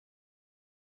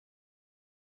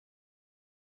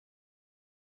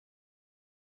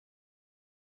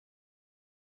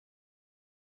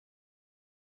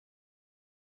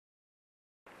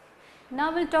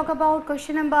Now we'll talk about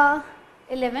question number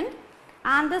 11,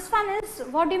 and this one is,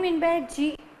 what do you mean by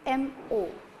GMO?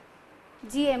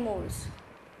 GMOs.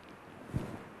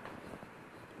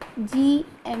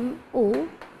 GMO.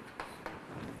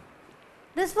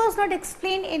 This was not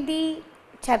explained in the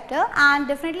chapter, and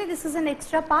definitely this is an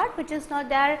extra part which is not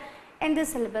there in the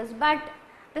syllabus, but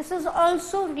this is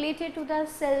also related to the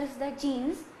cells, the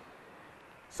genes.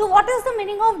 So what is the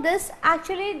meaning of this?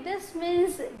 Actually this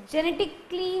means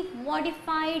genetically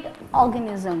modified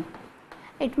organism.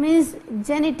 It means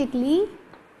genetically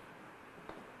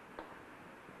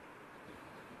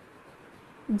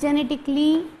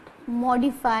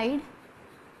modified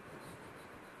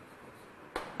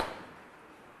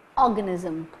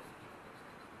organism.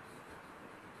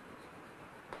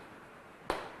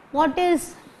 What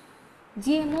is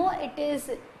GMO? It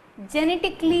is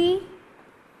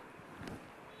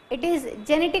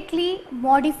genetically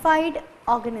modified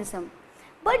organism.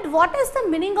 But what is the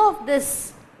meaning of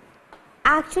this?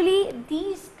 Actually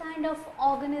these kind of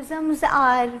organisms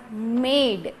are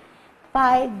made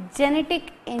by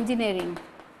genetic engineering.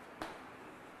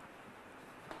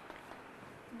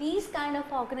 These kind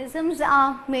of organisms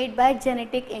are made by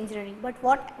genetic engineering. But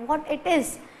what it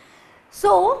is?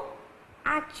 So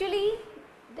actually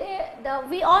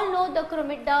we all know the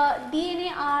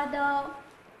DNA are the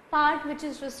part which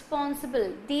is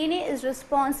responsible. DNA is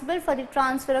responsible for the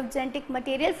transfer of genetic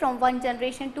material from one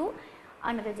generation to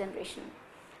another generation.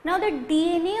 Now the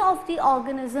DNA of the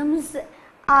organisms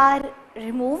are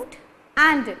removed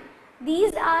and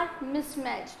these are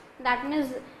mismatched. That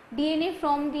means DNA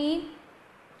from the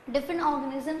different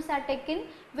organisms are taken,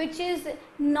 which is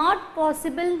not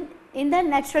possible in the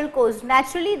natural course.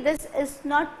 Naturally this is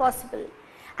not possible,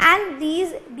 and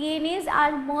these DNAs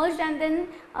are merged and then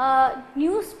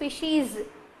new species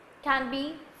can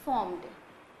be formed.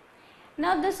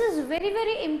 Now this is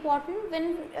very important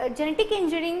when genetic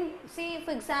engineering, say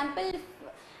for example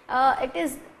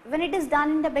when it is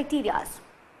done in the bacteria.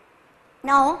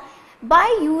 Now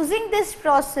by using this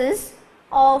process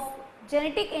of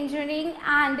genetic engineering,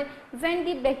 and when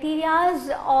the bacteria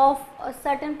of a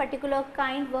certain particular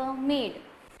kind were made,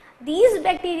 these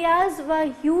bacteria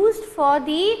were used for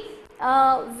the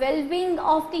well-being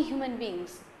of the human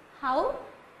beings. How?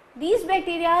 These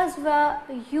bacteria were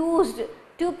used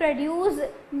to produce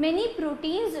many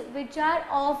proteins which are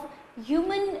of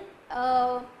human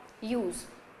use.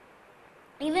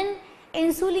 Even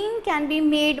insulin can be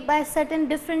made by certain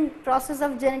different process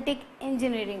of genetic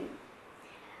engineering.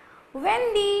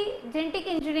 When the genetic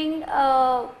engineering,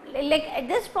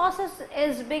 this process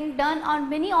is being done on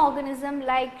many organisms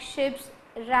like sheep,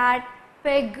 rat,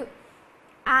 pig,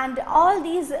 and all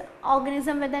these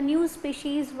organisms, when the new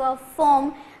species were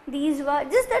formed, these were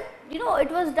just that it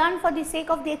was done for the sake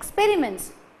of the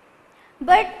experiments.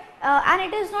 But and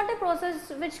it is not a process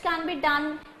which can be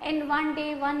done in 1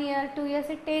 day, 1 year, 2 years.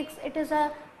 It is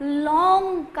a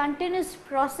long continuous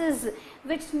process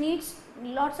which needs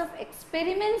lots of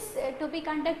experiments to be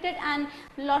conducted, and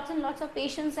lots of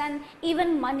patience and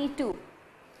even money too.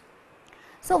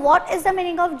 So what is the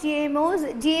meaning of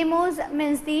GMOs? GMOs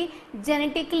means the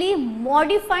genetically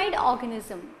modified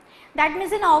organism. That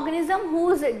means an organism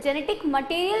whose genetic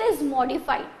material is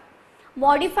modified.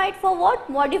 Modified for what?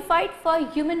 Modified for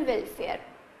human welfare,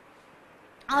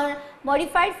 or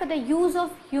modified for the use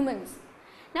of humans.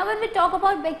 Now when we talk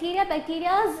about bacteria,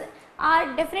 bacteria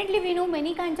are definitely, we know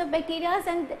many kinds of bacteria,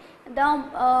 and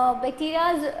the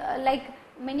bacteria, like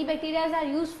many bacteria are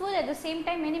useful, at the same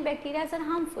time many bacteria are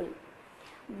harmful.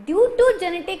 Due to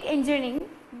genetic engineering,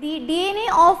 the DNA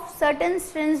of certain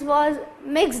strains was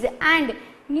mixed and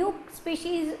new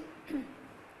species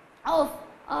of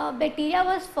bacteria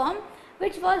was formed,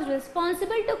 which was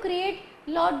responsible to create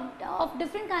lot of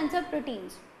different kinds of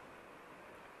proteins.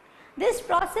 This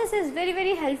process is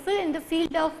very helpful in the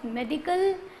field of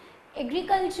medical,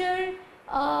 agriculture,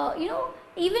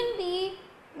 even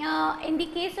in the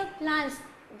case of plants,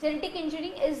 genetic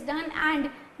engineering is done and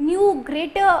new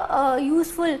greater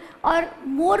useful or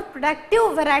more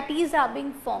productive varieties are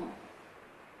being formed.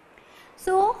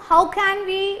 So how can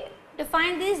we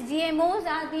define these? GMOs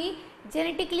are the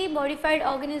genetically modified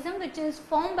organism which is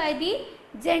formed by the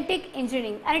genetic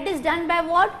engineering, and it is done by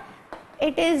what?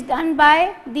 It is done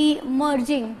by the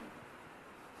merging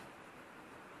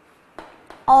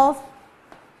of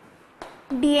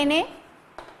DNA.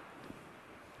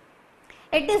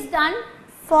 It is done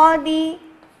for the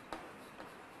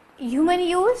human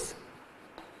use.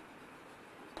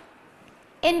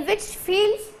 In which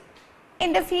fields?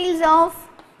 In the fields of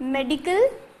medical,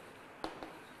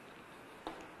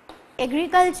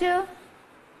 agriculture,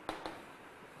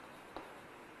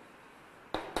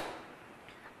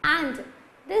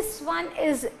 this one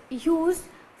is used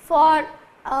for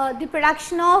the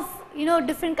production of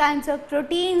different kinds of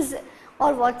proteins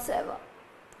or whatsoever.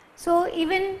 So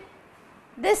even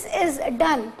this is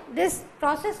done, this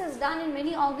process is done in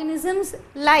many organisms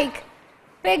like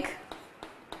pig,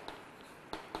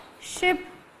 sheep,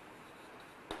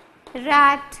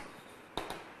 rat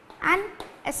and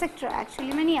etc.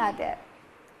 Actually many are there.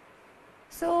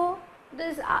 So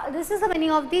this is the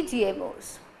meaning of the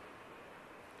GMOs.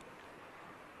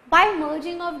 By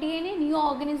merging of DNA, new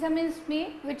organism is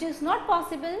made, which is not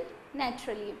possible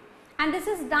naturally, and this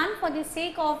is done for the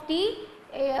sake of the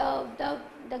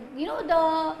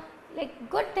like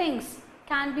good things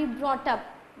can be brought up.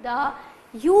 The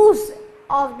use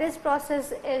of this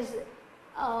process is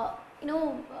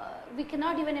we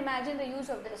cannot even imagine the use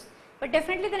of this, but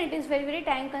definitely then it is very, very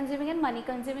time consuming and money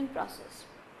consuming process.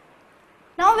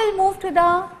 Now we will move to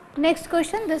the next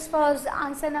question. This was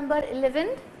answer number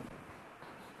 11.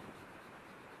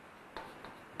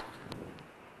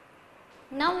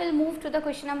 Now we will move to the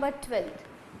question number 12.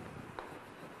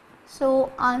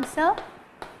 So answer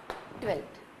 12.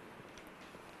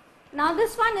 Now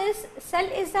this one is, cell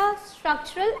is a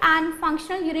structural and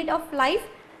functional unit of life.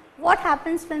 What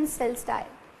happens when cells die?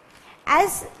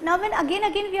 As now when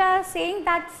again we are saying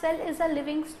that cell is a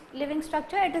living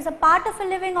structure, it is a part of a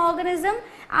living organism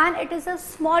and it is the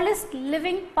smallest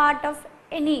living part of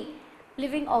any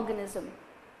living organism.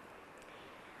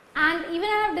 And even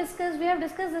we have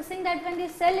discussed this thing that when the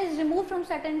cell is removed from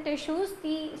certain tissues,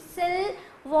 the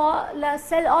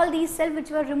all these cells which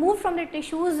were removed from the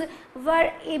tissues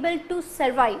were able to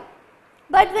survive.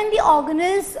 But when the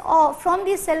organelles from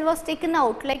the cell was taken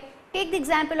out, like take the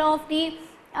example of the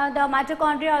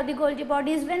mitochondria or the Golgi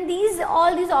bodies, when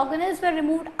all these organelles were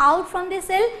removed out from the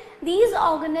cell, these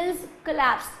organelles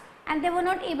collapsed and they were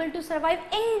not able to survive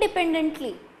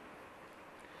independently.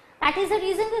 That is the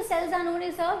reason the cells are known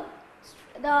as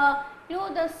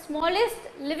the smallest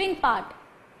living part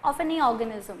of any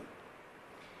organism.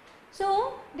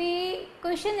 So the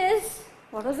question is,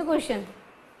 what was the question?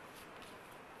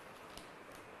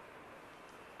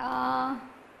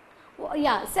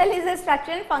 Yeah, cell is a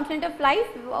structure and function of life.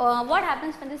 What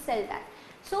happens when the cell dies?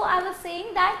 So I was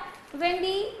saying that when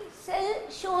the cell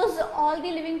shows all the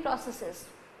living processes,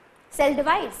 cell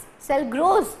divides, cell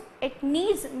grows, it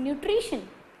needs nutrition.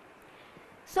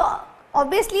 So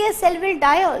obviously a cell will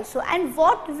die also, and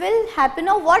what will happen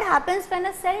or what happens when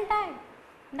a cell dies?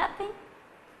 Nothing.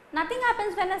 Nothing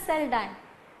happens when a cell dies.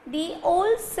 The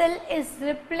old cell is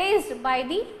replaced by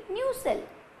the new cell.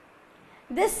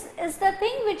 This is the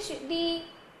thing which the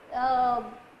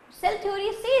cell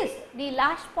theory says, the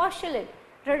last postulate.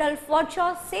 Rudolf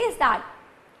Virchow says that.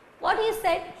 What he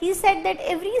said? He said that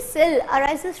every cell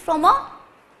arises from a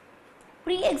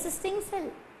pre-existing cell.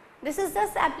 This is the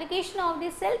application of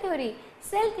the cell theory.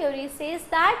 Cell theory says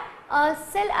that a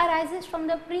cell arises from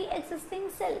the pre-existing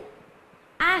cell,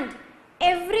 and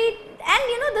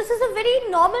this is a very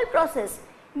normal process.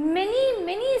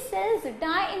 Many cells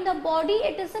die in the body.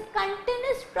 It is a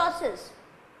continuous process.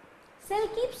 Cell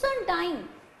keeps on dying,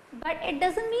 but it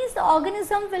doesn't mean the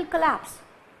organism will collapse.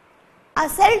 A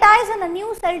cell dies and a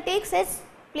new cell takes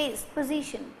its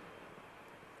position.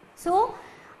 So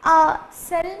a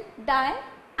cell dies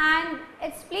and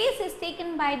its place is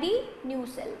taken by the new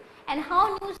cell. And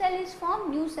how new cell is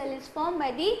formed? New cell is formed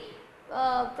by the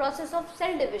process of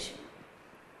cell division.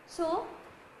 So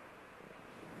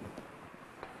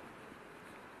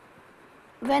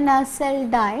when a cell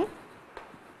dies,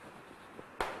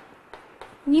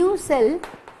 new cell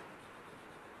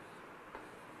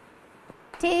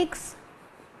takes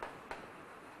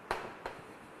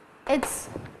its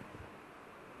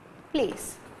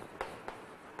place.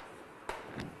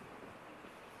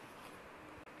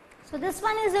 So this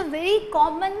one is a very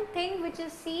common thing which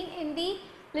is seen in the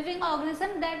living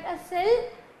organism, that a cell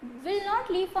will not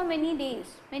live for many days,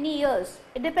 many years.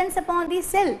 It depends upon the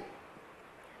cell.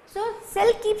 So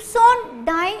cell keeps on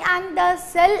dying and the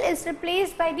cell is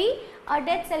replaced by the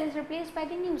dead cell is replaced by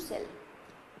the new cell.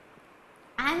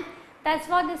 And that's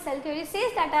what the cell theory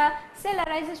says, that a cell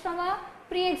arises from a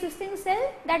pre-existing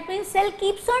cell. That means cell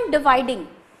keeps on dividing.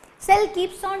 Cell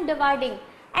keeps on dividing.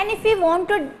 And if we want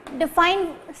to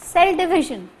define cell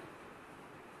division,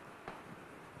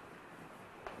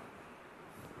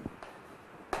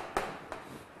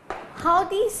 how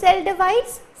the cell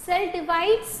divides? Cell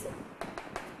divides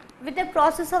with the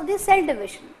process of the cell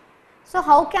division. So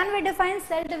how can we define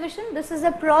cell division? This is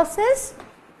a process.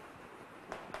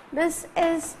 This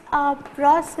is a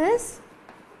process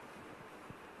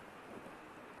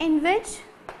in which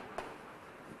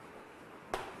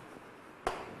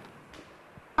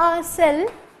a cell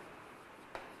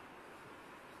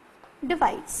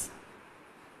device.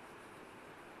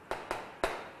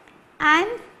 And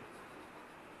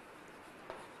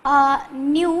a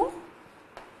new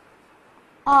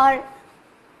or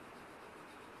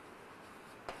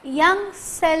young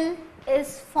cell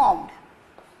is formed.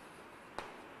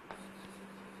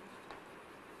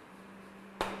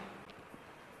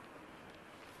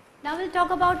 Now we will talk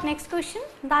about next question,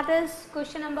 that is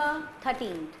question number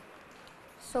 13.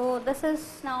 So this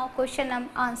is now question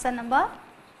answer number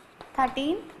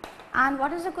 13. And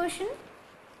what is the question?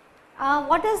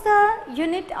 What is the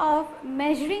unit of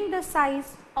measuring the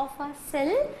size of a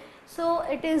cell? So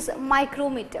it is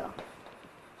micrometer.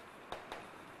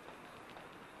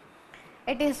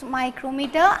 It is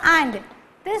micrometer, and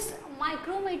this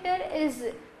micrometer is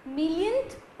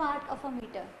millionth part of a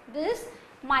meter. This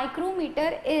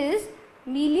micrometer is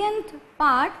millionth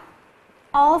part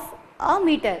of a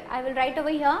meter. I will write over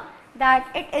here that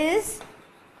it is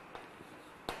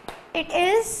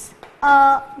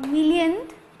a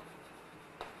millionth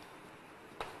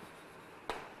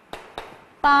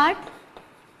part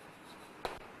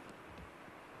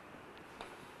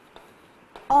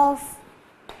of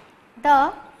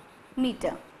the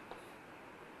meter.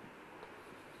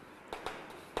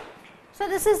 So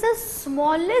this is the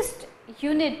smallest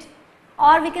unit,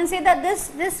 or we can say that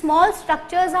this small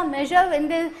structures are measured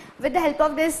with the help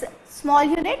of this small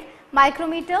unit,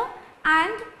 micrometer,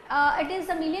 and it is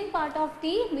a millionth part of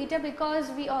the meter,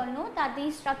 because we all know that the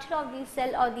structure of the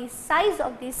cell, or the size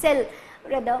of the cell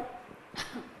rather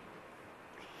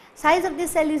size of the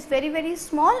cell is very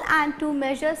small, and to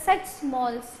measure such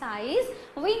small size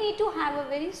we need to have a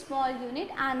very small unit,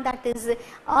 and that is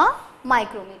a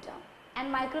micrometer.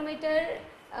 And micrometer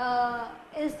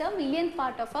is the millionth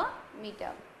part of a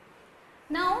meter.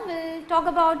 Now we will talk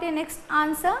about the next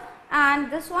answer,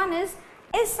 and this one is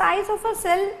size of a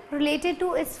cell related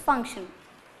to its function?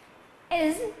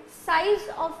 Is size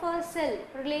of a cell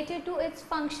related to its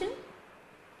function,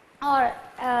 or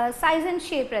size and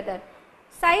shape rather?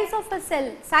 Size of a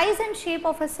cell, size and shape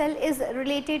of a cell is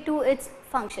related to its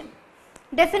function.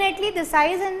 Definitely the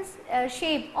size and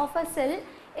shape of a cell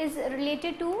is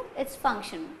related to its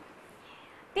function.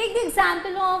 Take the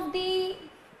example of the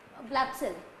blood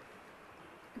cell.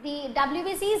 The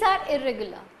WBCs are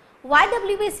irregular. Why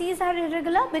WBCs are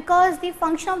irregular? Because the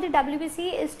function of the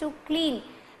WBC is to clean,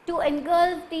 to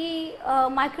engulf the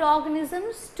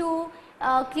microorganisms, to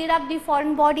clear up the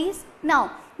foreign bodies.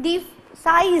 Now the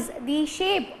size, the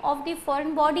shape of the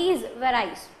foreign bodies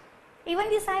varies. Even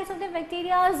the size of the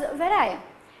bacteria vary,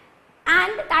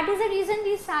 and that is the reason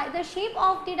the shape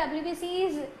of the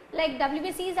WBCs, like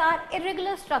WBCs are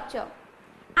irregular structure,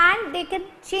 and they can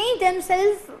change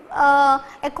themselves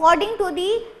according to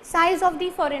the size of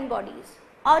the foreign bodies,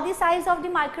 or the size of the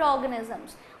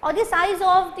microorganisms, or the size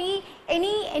of the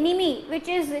any enemy which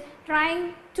is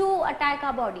trying to attack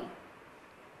our body.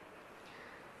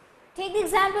 Take the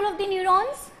example of the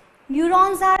neurons.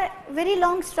 Neurons are very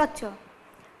long structure.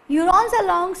 Neurons are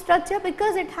long structure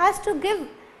because it has to give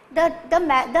the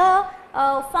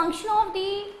function of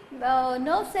the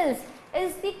nerve cells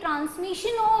is the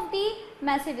transmission of the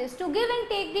messages, to give and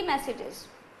take the messages,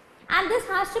 and this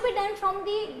has to be done from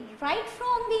the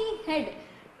head,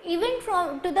 even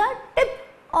to the tip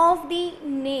of the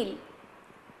nail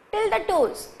till the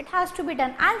toes. It has to be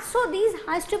done, and so these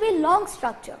has to be long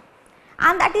structure,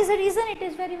 and that is the reason it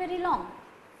is very long.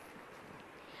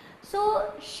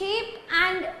 So shape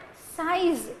and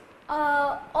size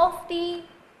of the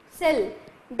cell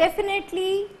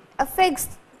definitely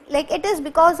affects, like it is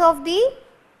because of the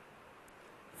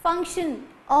function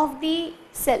of the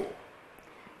cell.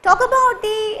 Talk about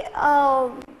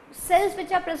the cells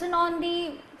which are present on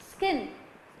the skin.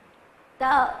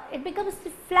 It becomes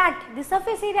flat, the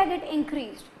surface area get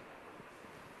increased.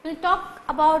 We will talk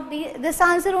about this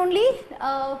answer only.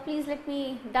 Please let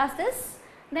me dust this.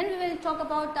 Then we will talk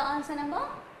about the answer number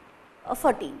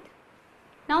 14.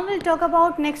 Now we will talk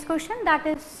about next question, that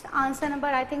is answer number,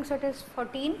 I think so it is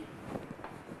 14.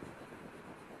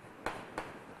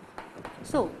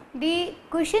 So the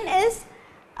question is,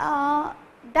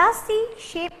 does the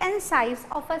shape and size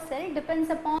of a cell depends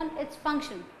upon its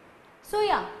function? So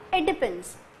yeah, it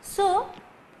depends. So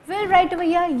we will write over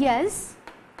here, yes,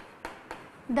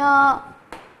 the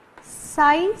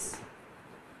size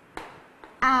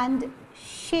and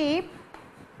shape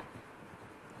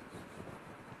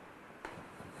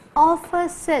of a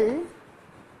cell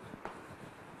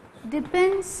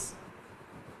depends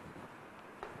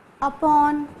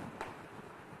upon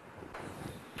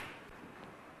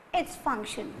its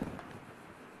function.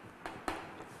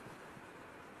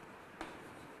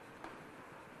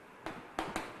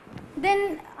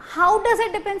 Then how does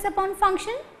it depends upon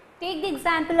function? Take the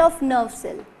example of nerve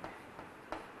cell.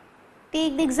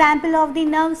 Take the example of the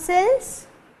nerve cells.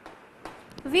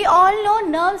 We all know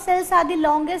nerve cells are the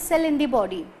longest cell in the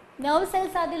body. Nerve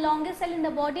cells are the longest cell in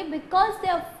the body because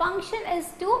their function is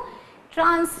to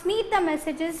transmit the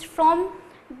messages from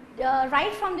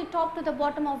right from the top to the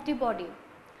bottom of the body.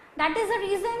 That is the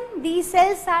reason these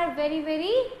cells are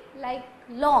very like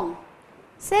long.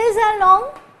 Cells are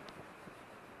long.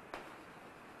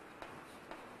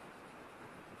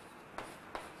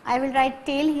 I will write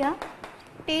tail here.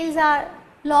 Tails are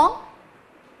long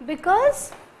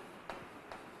because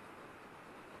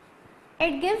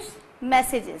it gives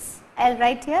messages. I will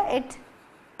write here, it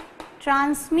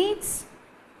transmits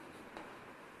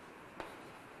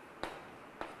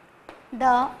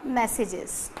the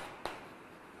messages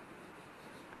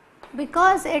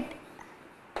because it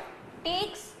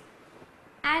takes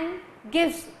and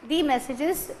gives the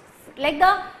messages, like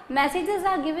the messages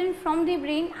are given from the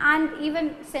brain and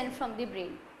even sent from the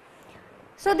brain.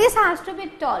 So this has to be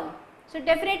tall. So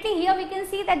definitely here we can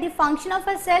see that the function of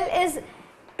a cell is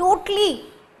totally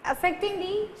affecting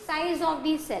the size of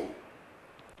the cell.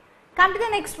 Come to the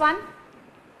next one.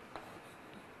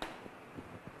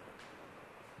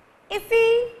 If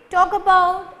we talk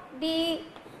about the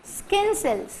skin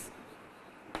cells,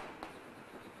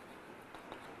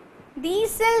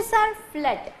 these cells are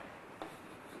flat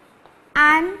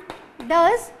and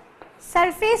thus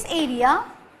surface area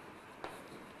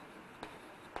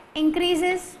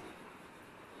increases.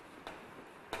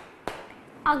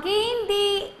 Again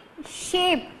the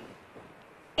shape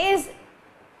is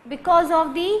because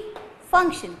of the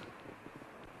function.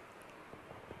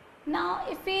 Now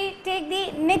if we take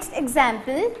the next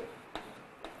example,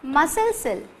 muscle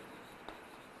cell.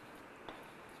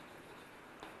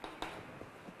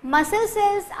 Muscle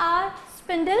cells are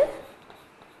spindle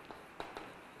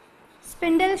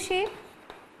shape.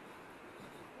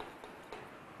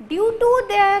 Due to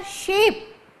their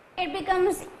shape, it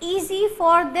becomes easy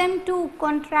for them to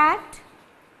contract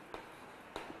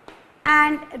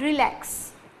and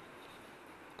relax.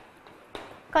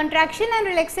 Contraction and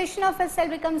relaxation of a cell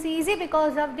becomes easy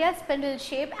because of their spindle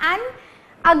shape, and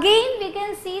again we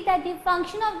can see that the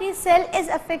function of the cell is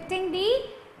affecting the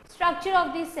structure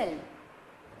of the cell.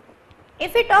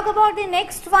 If we talk about the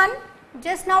next one,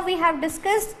 just now we have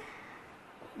discussed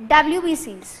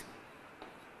WBCs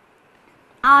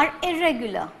are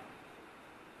irregular.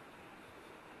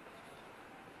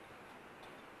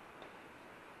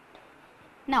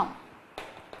 Now,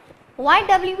 why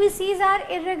WBCs are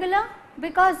irregular?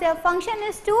 Because their function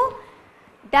is to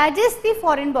digest the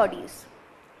foreign bodies,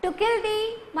 to kill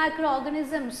the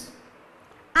microorganisms,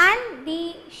 and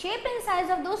the shape and size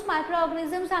of those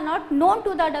microorganisms are not known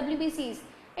to the WBCs.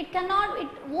 It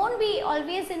won't be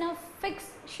always in a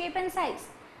fixed shape and size.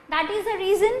 That is the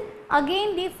reason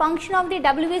again the function of the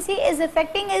WBC is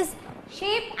affecting its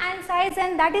shape and size,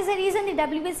 and that is the reason the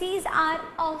WBCs are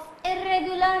of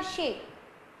irregular shape.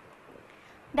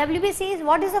 WBCs,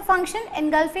 what is the function?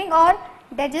 Engulfing or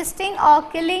digesting or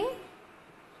killing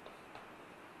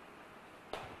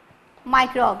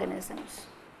microorganisms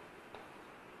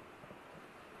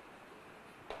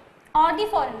or the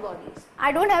foreign bodies.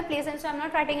 I don't have place and so I am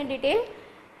not writing in detail.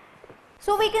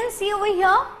 So we can see over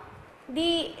here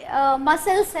the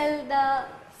muscle cell, the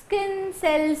skin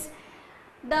cells,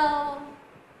 the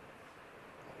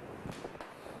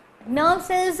nerve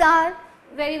cells are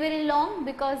very long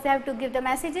because they have to give the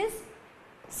messages.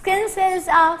 Skin cells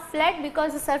are flat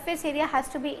because the surface area has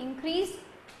to be increased.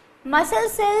 Muscle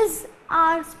cells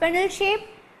are spindle shape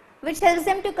which helps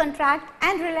them to contract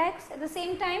and relax. At the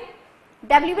same time,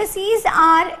 WBCs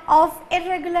are of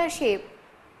irregular shape.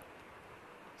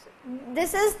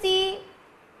 This is the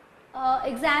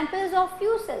examples of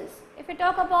few cells. If we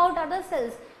talk about other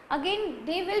cells, again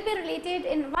they will be related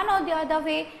in one or the other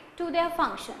way to their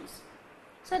functions.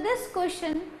 So this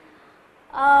question,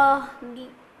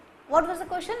 what was the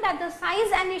question? That the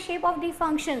size and the shape of the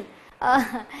function,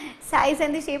 size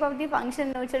and the shape of the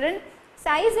function, no children,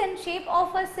 size and shape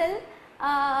of a cell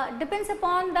depends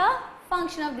upon the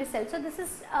function of the cell. So this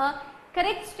is a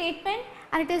correct statement,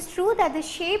 and it is true that the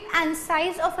shape and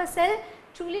size of a cell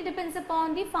truly depends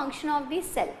upon the function of the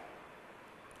cell.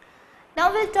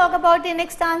 Now we will talk about the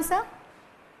next answer.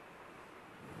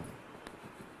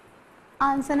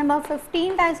 Answer number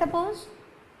 15, I suppose.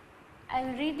 I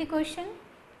will read the question.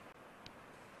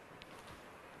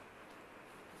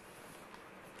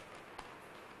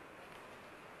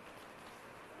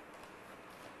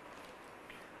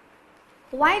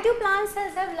 Why do plant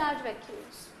cells have large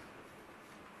vacuoles?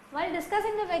 While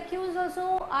discussing the vacuoles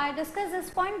also, I discussed this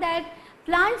point that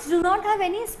plants do not have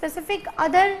any specific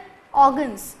other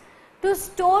organs to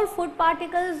store food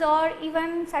particles or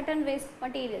even certain waste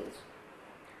materials.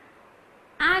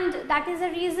 And that is the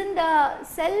reason the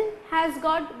cell has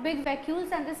got big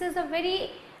vacuoles, and this is a very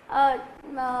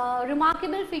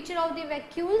remarkable feature of the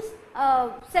vacuoles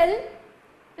cell,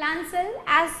 plant cell.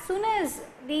 As soon as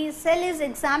the cell is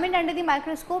examined under the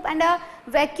microscope and a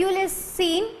vacuole is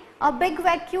seen, a big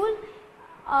vacuole,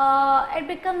 it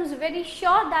becomes very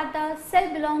sure that the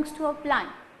cell belongs to a plant.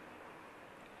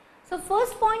 So,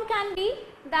 first point can be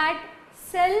that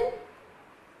cell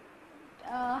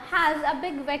has a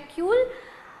big vacuole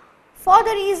for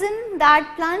the reason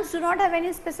that plants do not have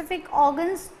any specific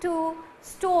organs to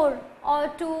store or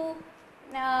to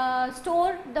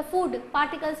store the food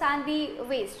particles and the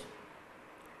waste.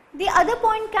 The other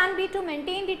point can be to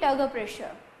maintain the turgor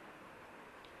pressure.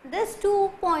 These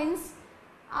 2 points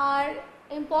are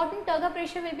important. Turgor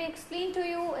pressure will be explained to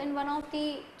you in one of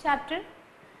the chapter.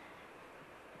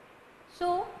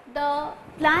 So, the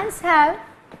plants have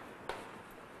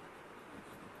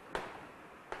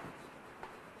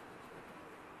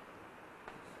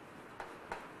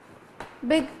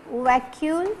big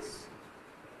vacuoles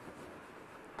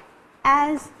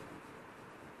as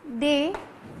they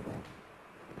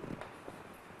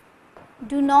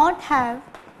do not have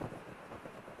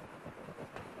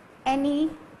any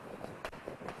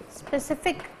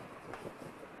specific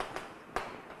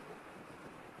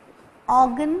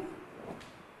organ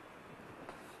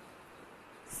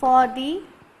for the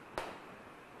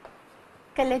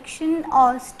collection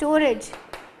or storage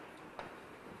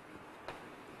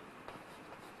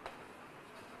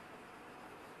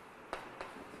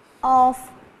of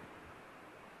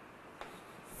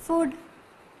food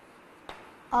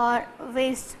or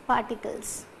waste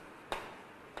particles.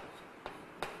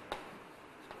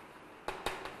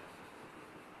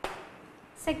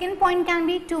 Second point can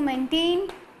be to maintain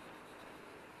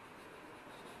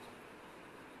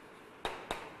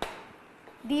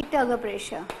the turgor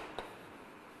pressure.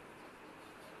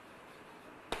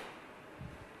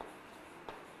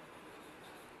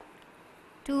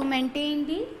 To maintain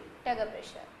the turgor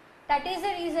pressure. That is the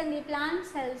reason the plant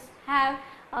cells have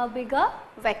a bigger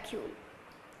vacuole.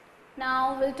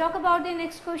 Now, we will talk about the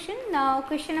next question. Now,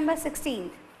 question number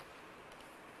 16.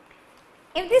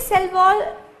 If the cell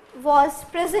wall was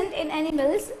present in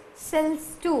animals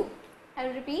cells too, I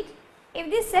will repeat, if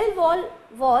the cell wall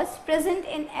was present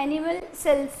in animal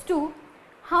cells too,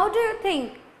 how do you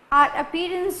think our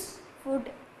appearance would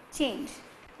change?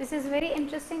 This is very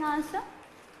interesting answer.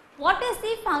 What is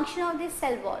the function of the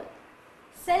cell wall?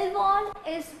 Cell wall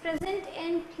is present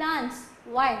in plants.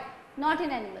 Why? Not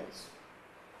in animals.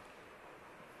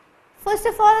 First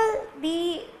of all,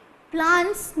 the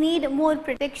plants need more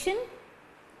protection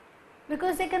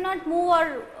because they cannot move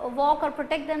or walk or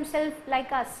protect themselves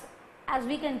like us as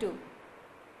we can do.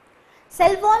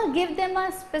 Cell wall give them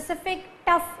a specific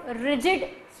tough rigid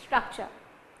structure,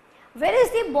 whereas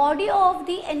the body of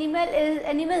the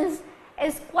animals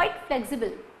is quite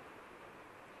flexible.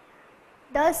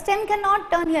 The stem cannot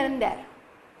turn here and there.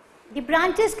 The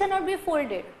branches cannot be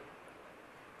folded.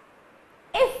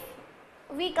 If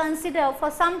we consider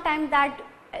for some time that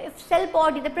if cell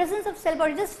body, the presence of cell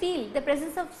body, just feel the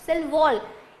presence of cell wall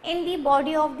in the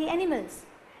body of the animals,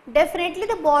 definitely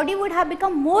the body would have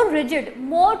become more rigid,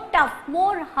 more tough,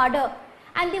 more harder,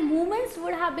 and the movements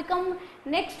would have become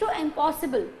next to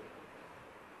impossible.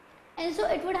 And so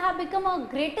it would have become a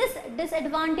greatest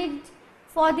disadvantage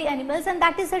for the animals, and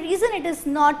that is the reason it is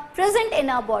not present in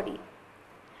our body.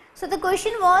 So the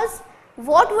question was,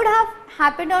 what would have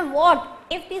happened or what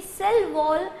if the cell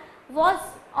wall was,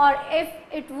 or if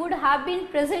it would have been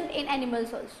present in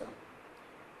animals also.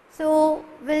 So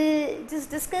we will just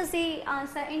discuss the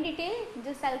answer in detail.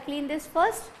 Just I will clean this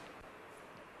first.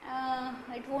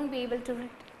 It won't be able to read.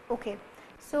 Okay.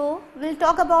 So we will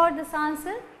talk about this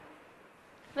answer.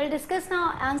 We will discuss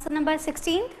now answer number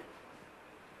 16.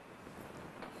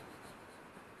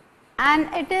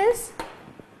 And it is,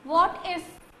 what if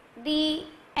the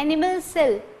animal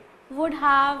cell would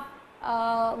have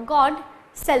got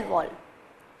cell wall?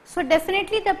 So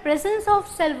definitely the presence of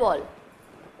cell wall,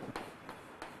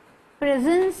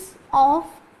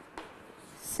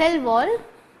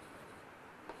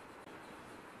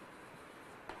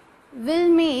 will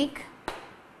make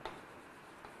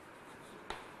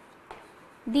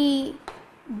the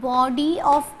body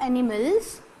of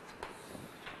animals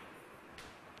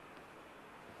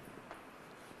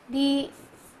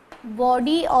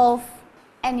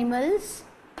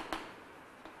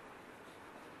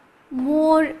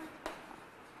more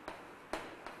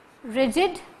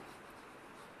rigid,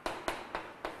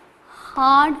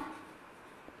 hard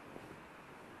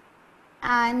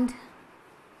and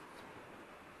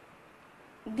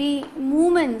the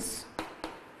movements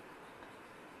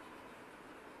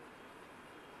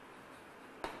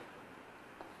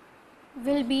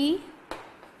will be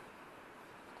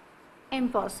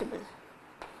impossible.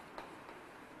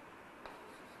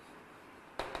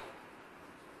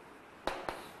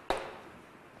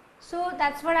 So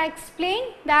that's what I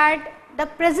explained, that the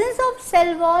presence of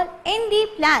cell wall in the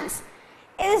plants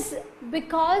is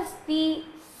because the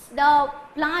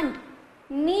plant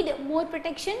need more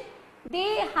protection.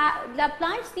 The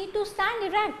plants need to stand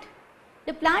erect.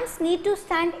 The plants need to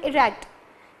stand erect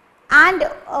and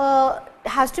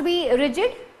has to be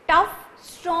rigid, tough,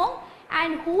 strong,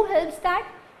 and who helps that?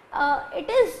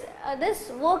 This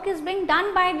work is being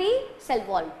done by the cell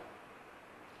wall.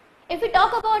 If we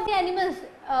talk about the animals,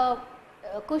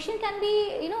 question can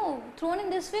be thrown in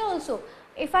this way also.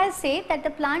 If I say that the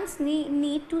plants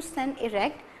need to stand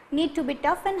erect, need to be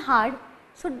tough and hard,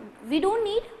 so we don't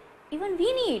need, even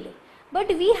we need, but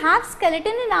we have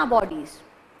skeleton in our bodies.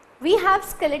 We have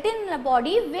skeleton in our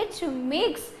body which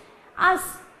makes us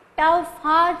tough,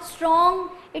 hard,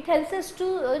 strong. It helps us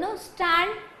to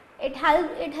stand. It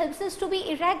helps us to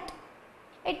be erect.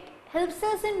 It helps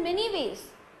us in many ways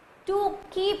to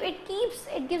keep. It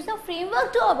gives a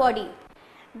framework to our body.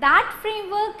 That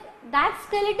framework, that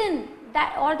skeleton,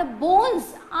 or the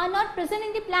bones are not present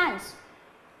in the plants.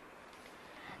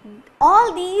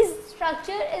 All these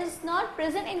structure is not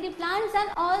present in the plants, and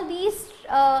all these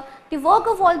the work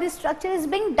of all this structure is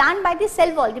being done by the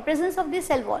cell wall, the presence of the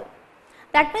cell wall.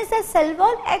 That means the cell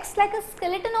wall acts like a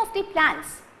skeleton of the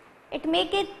plants. It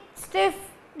make it stiff,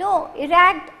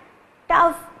 erect,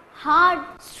 tough, hard,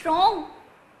 strong.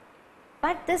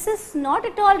 But this is not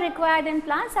at all required in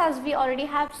plants, as we already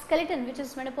have skeleton which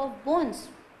is made up of bones.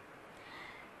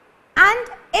 And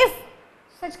if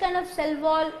such kind of cell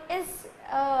wall is,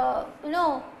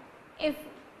 if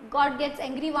God gets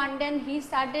angry one day and he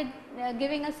started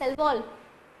giving a cell wall,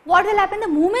 what will happen? The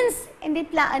movements in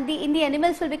the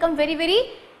animals will become very, very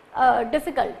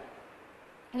difficult.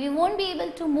 We won't be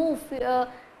able to move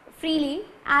freely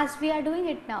as we are doing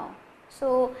it now.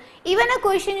 So even a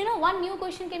question, one new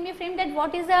question can be framed, that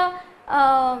what is the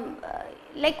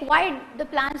why the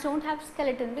plants don't have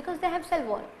skeleton? Because they have cell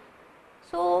wall.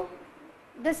 So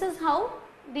this is how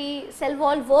the cell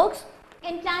wall works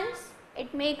in plants.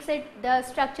 It makes the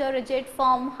structure rigid,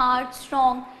 firm, hard,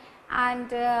 strong,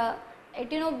 and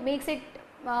it makes it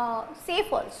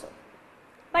safe also.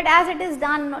 But as it is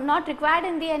done, not required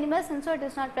in the animals, and so it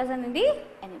is not present in the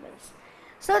animals.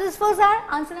 So this was our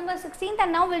answer number 16th,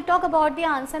 and now we will talk about the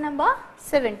answer number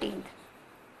 17th.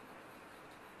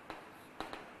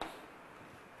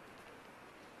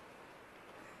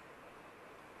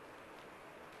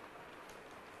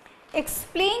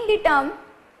 Explain the term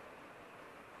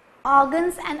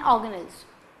organs and organelles.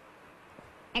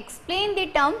 Explain the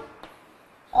term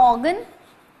organ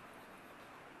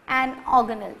and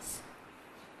organelles.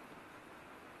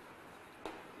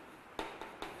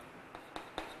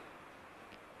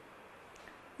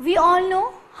 We all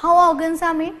know how organs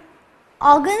are made.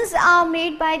 Organs are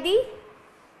made by the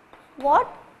what?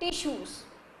 Tissues.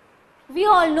 We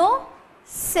all know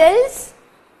cells,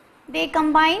 they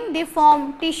combine, they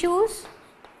form tissues.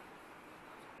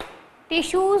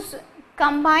 Tissues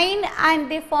combine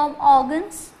and they form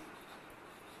organs.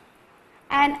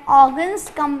 And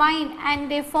organs combine and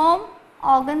they form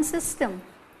organ system.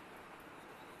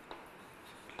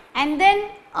 And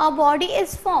then our body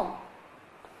is formed.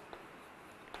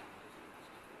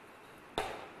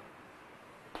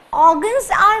 Organs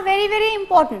are very, very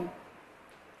important.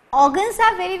 Organs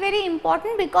are very, very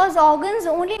important because organs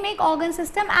only make organ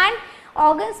system, and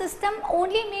organ system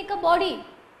only make a body.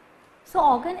 So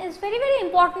organ is very, very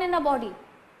important in a body.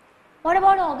 What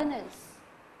about organelles?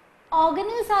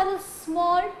 Organelles are the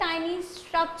small tiny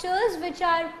structures which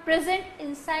are present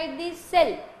inside the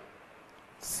cell.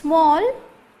 Small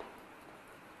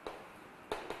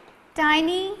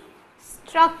tiny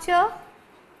structure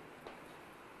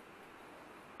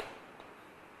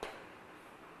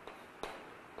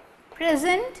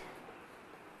present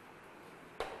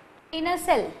in a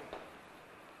cell.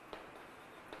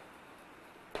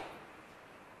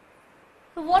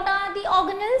 So what are the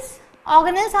organelles?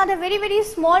 Organelles are the very, very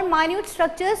small minute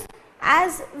structures.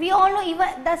 As we all know,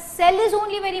 even the cell is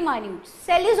only very minute.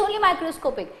 Cell is only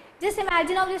microscopic. Just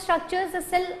imagine all the structures, the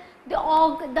cell,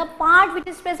 the part which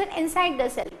is present inside the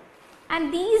cell.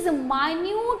 And these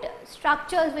minute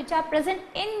structures which are present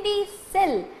in the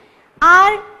cell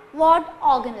are what?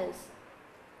 Organelles.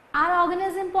 Are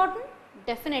organelles important?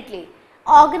 Definitely.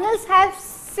 Organelles have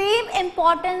same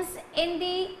importance in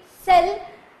the cell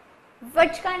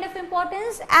Which kind of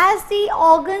importance? As the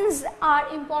organs are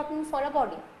important for a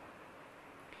body.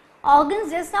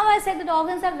 Organs, just now I said that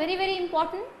organs are very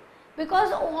important,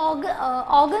 because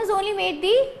organs only made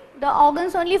the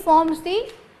organs only forms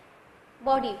the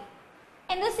body.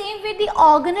 In the same way, the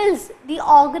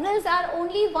organelles are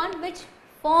only one which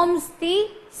forms the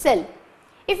cell.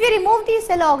 If you remove the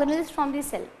cell organelles from the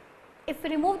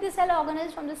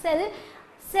cell,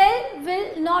 cell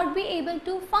will not be able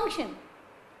to function.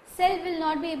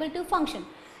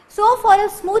 So for a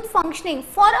smooth functioning,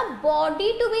 for a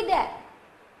body to be there,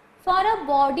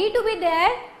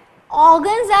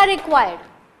 organs are required.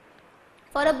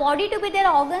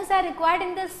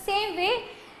 In the same way,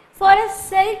 for a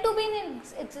cell to be in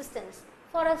existence,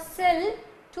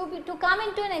 to come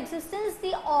into an existence,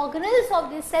 the organelles of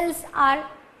the cells are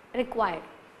required.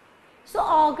 So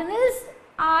organelles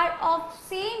are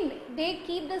they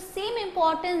keep the same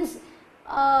importance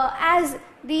as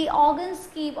the organs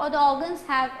keep, or the organs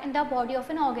have in the body of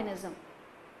an organism.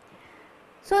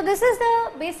 So this is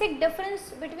the basic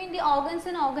difference between the organs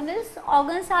and organelles.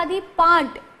 Organs are made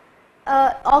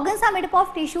up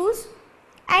of tissues,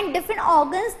 and different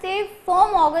organs, they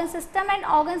form organ system, and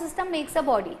organ system makes a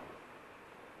body.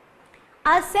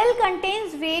 A cell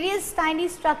contains various tiny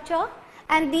structure,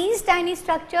 and these tiny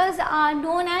structures are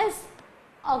known as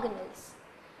organelles,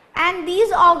 and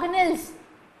these organelles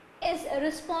is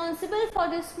responsible for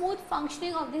the smooth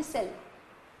functioning of the cell.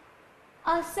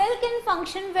 A cell can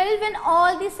function well when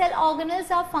all the cell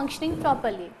organelles are functioning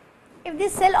properly. If the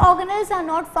cell organelles are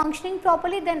not functioning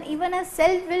properly, then even a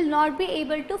cell will not be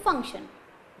able to function.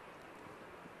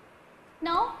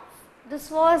 Now,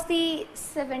 this was the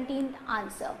 17th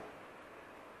answer.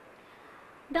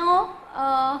 Now,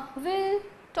 we'll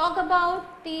talk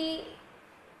about the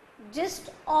gist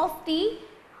of the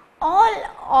all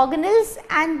organelles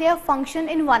and their function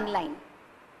in one line.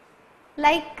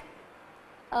 Like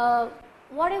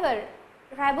whatever,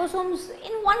 ribosomes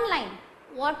in one line.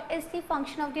 What is the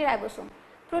function of the ribosome?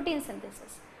 Protein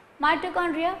synthesis.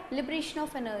 Mitochondria, liberation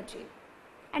of energy.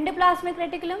 Endoplasmic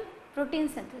reticulum, protein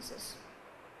synthesis.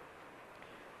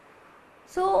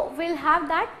 So we'll have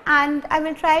that, and I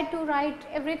will try to write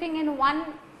everything in one,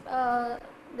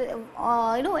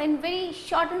 in very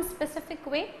short and specific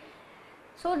way.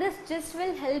 So this just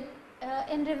will help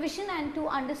in revision and to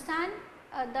understand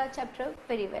the chapter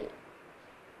very well.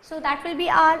 So that will be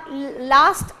our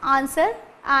last answer,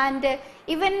 and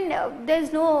even there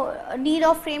is no need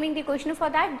of framing the question for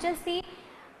that, just the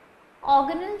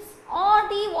organelles or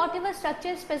the whatever structure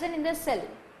is present in the cell.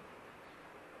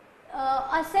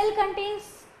 A cell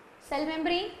contains cell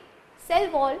membrane, cell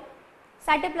wall,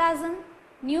 cytoplasm,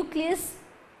 nucleus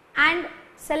and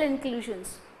cell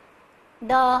inclusions,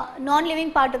 the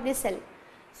non-living part of the cell.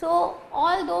 So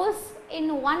all those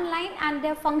in one line and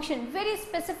their function, very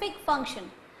specific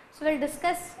function. So we will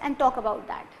discuss and talk about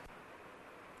that.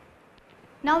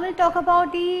 Now we will talk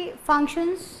about the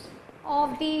functions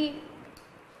of the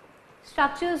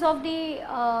structures of the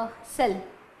cell.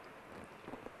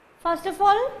 First of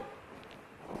all,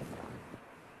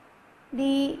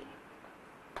 the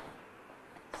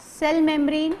cell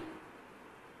membrane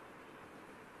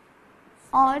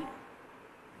or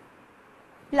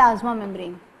plasma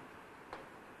membrane.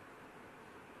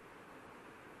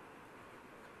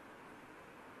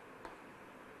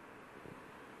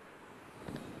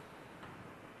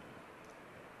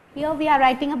 Here we are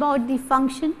writing about the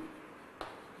function,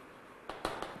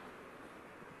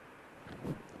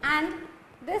 and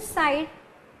this side,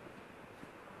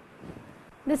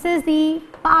 this is the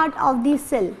part of the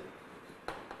cell,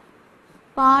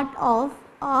 part of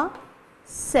a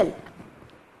cell.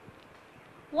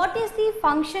 What is the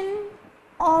function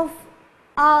of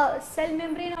a cell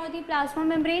membrane or the plasma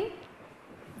membrane?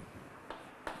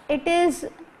 It is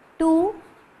to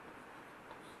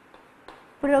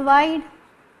provide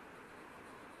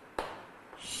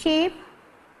shape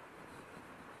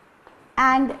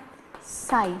and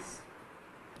size.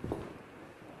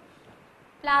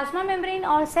 Plasma membrane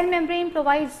or cell membrane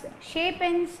provides shape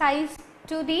and size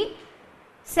to the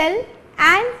cell,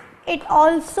 and it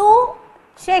also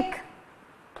checks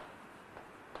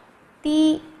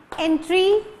the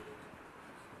entry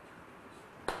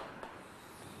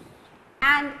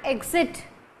and exit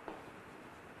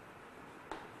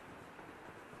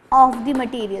of the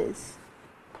materials.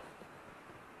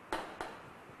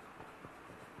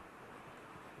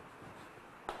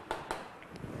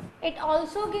 It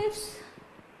also gives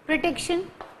protection.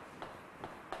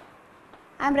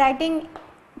 I am writing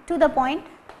to the point.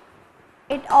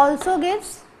 It also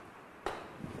gives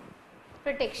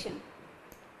protection.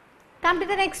 Come to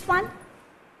the next one.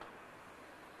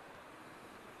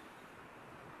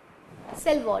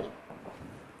 cell wall.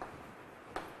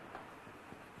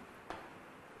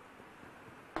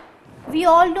 We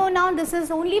all know now this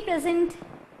is only present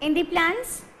in the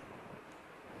plants.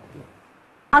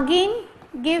 Again,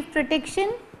 give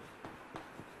protection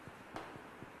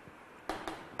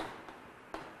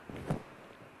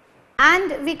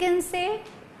and we can say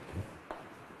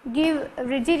give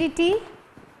rigidity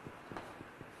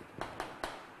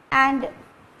and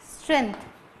strength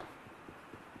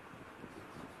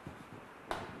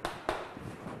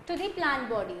to the plant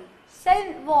body.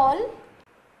 Cell wall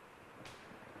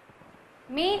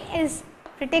main is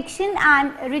protection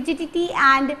and rigidity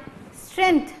and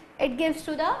strength it gives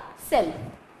to the cell.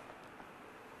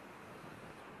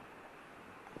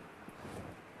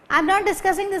 I am not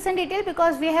discussing this in detail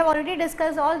because we have already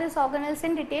discussed all these organelles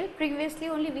in detail. Previously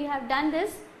only we have done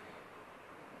this.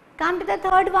 Come to the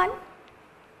third one,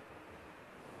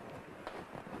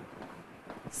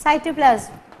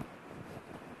 cytoplasm.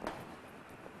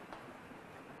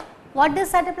 What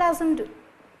does cytoplasm do?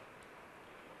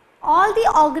 All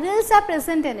the organelles are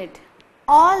present in it.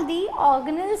 All the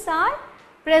organelles are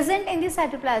present in the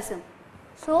cytoplasm.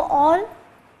 So, all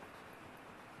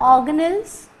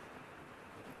organelles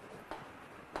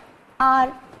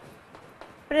are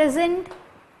present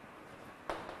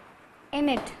in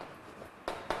it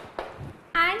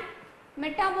and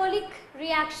metabolic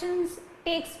reactions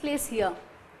takes place here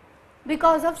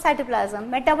because of cytoplasm.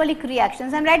 Metabolic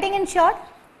reactions, I am writing in short,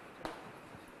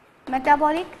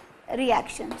 metabolic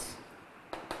reactions.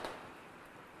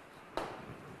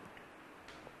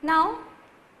 Now,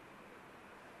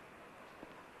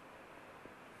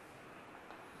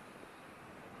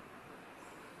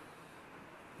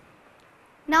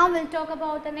 we will talk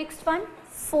about the next one,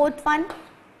 fourth one,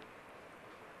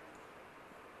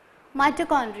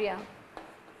 mitochondria.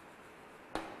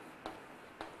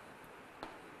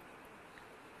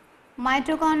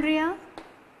 Mitochondria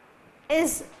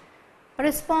is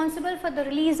responsible for the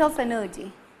release of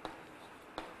energy.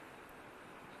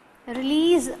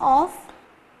 Release of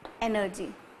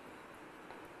energy.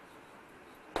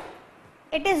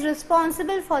 It is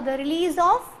responsible for the release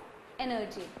of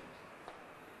energy.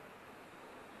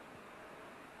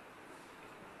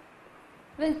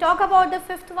 We will talk about the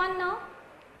fifth one now.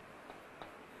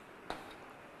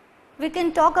 We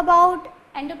can talk about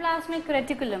endoplasmic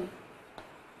reticulum.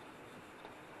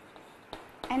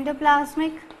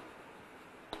 Endoplasmic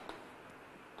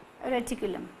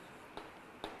reticulum.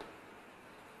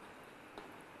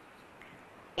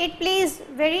 It plays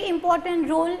very important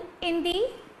role in the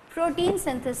protein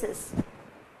synthesis.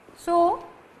 So,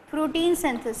 protein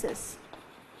synthesis.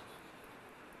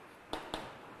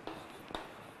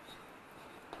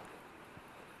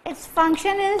 Its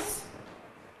function is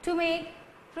to make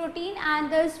protein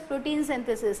and thus protein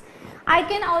synthesis. I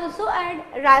can also add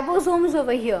ribosomes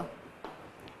over here,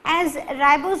 as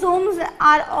ribosomes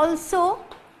are also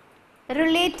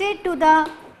related to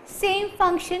the same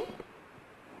function.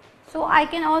 So, I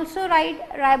can also write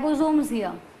ribosomes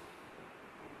here.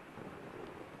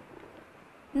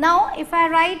 Now, if I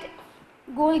write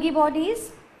Golgi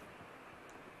bodies,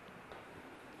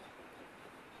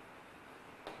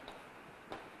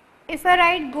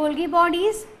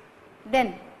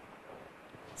 then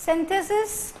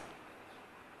synthesis,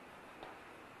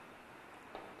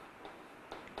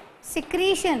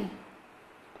 secretion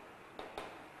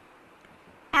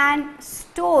and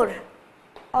store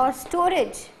or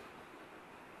storage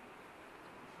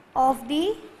of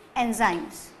the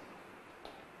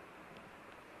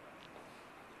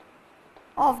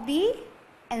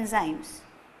enzymes.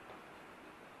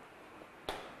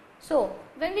 So,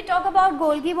 when we talk about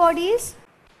Golgi bodies,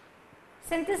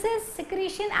 synthesis,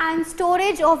 secretion and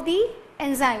storage of the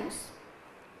enzymes.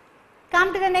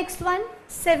 Come to the next one,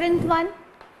 seventh one.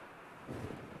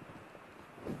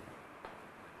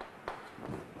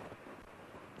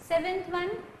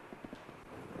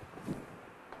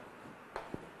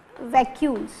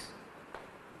 Vacuoles.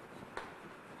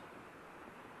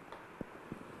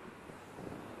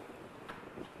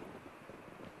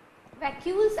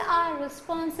 Vacuoles are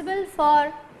responsible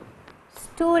for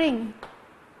storing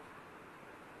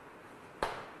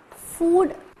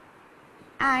food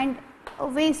and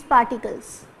waste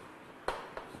particles.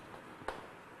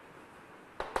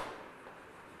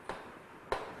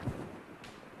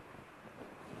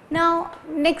 Now,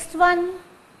 next one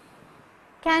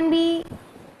can be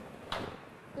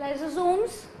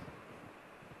lysosomes.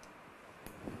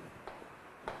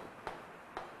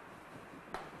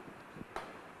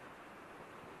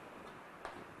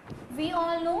 We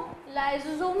all know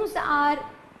lysosomes are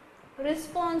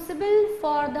responsible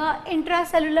for the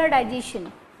intracellular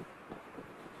digestion.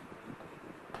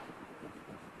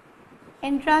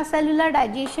 intracellular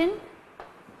digestion,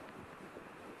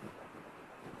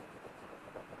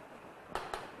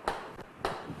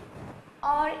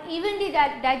 or even the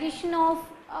digestion of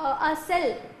a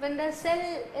cell when the cell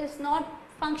is not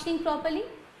functioning properly,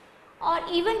 or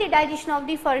even the digestion of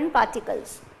the foreign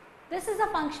particles. This is a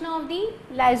function of the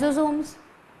lysosomes.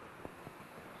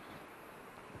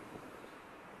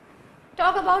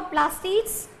 Talk about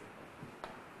plastids.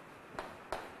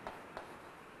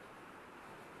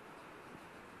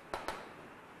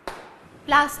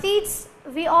 Plastids,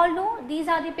 we all know these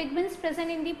are the pigments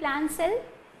present in the plant cell.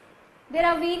 There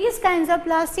are various kinds of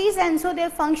plastids, and so their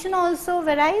function also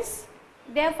varies.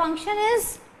 Their function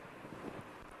is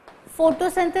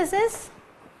photosynthesis,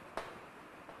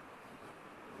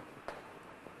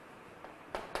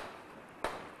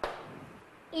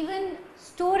 even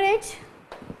storage,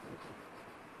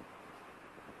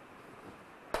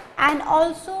 and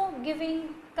also giving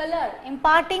color,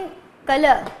 imparting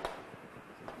color,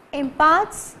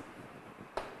 imparts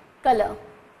color.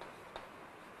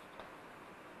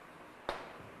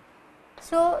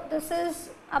 So, this is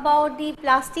about the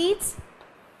plastids.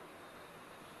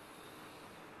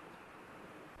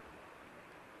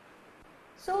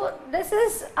 So, this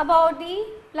is about the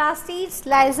plastids,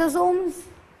 lysosomes.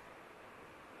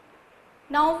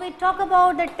 Now, we talk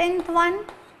about the 10th one,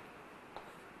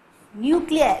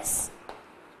 nucleus,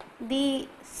 the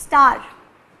star.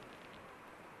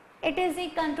 It is the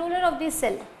controller of the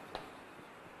cell.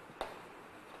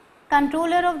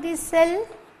 Controller of the cell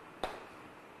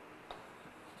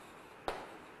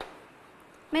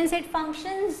means it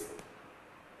functions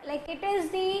like it is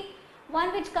the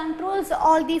one which controls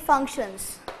all the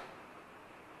functions.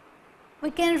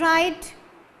 We can write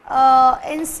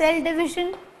in cell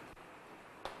division.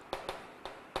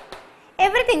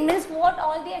 Everything means what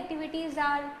all the activities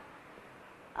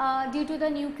are due to the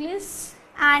nucleus,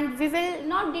 and we will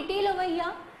not detail over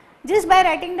here. Just by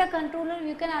writing the controller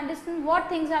you can understand what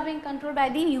things are being controlled by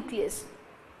the nucleus.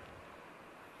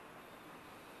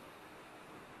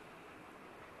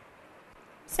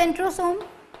 Centrosome,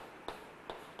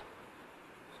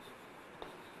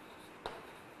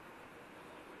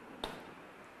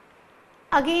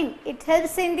 again it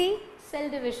helps in the cell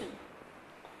division,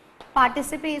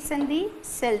 participates in the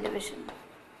cell division.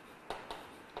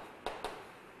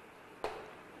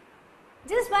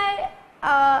 Just by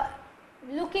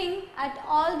looking at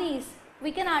all these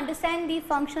we can understand the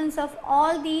functions of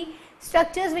all the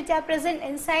structures which are present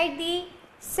inside the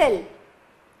cell.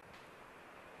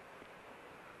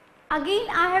 Again,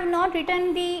 I have not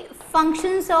written the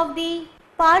functions of the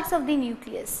parts of the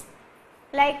nucleus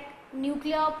like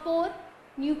nuclear pore,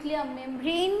 nuclear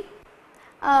membrane,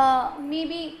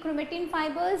 maybe chromatin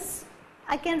fibers.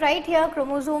 I can write here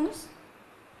chromosomes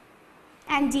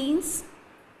and genes.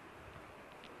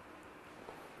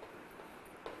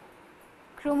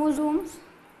 Chromosomes.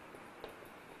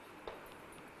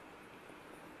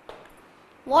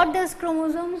 What does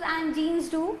chromosomes and genes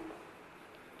do?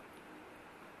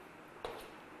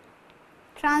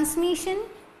 Transmission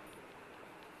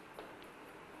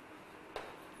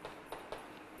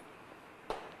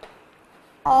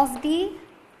of the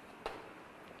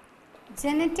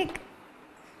genetic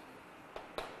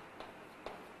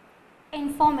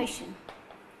information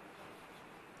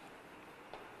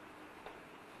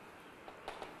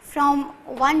from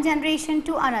one generation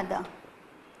to another,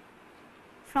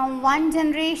 from one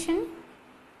generation,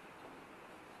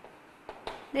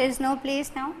 there is no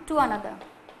place now, to another.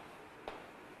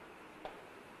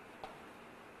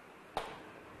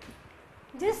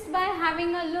 Just by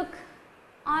having a look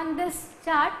on this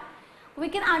chart, we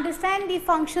can understand the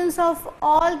functions of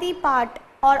all the part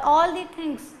or all the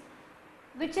things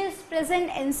which is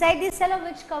present inside the cell, or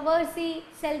which covers the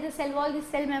cell wall, the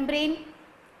cell membrane,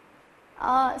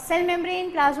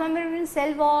 plasma membrane,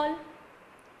 cell wall,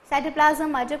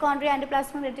 cytoplasm, mitochondria,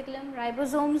 endoplasmic reticulum,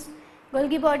 ribosomes,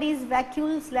 Golgi bodies,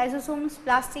 vacuoles, lysosomes,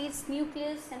 plastids,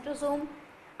 nucleus, centrosome,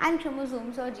 and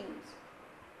chromosomes or genes.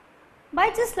 By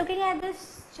just looking at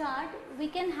this chart, we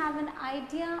can have an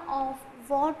idea of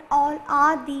what all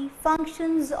are the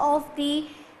functions of the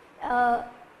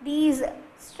these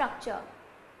structure.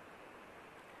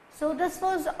 So this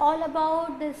was all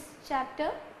about this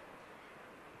chapter.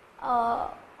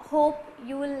 Hope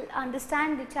you will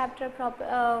understand the chapter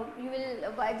proper. You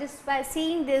will by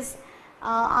seeing this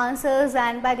answers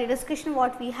and by the discussion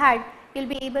what we had, you will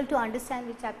be able to understand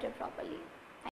the chapter properly.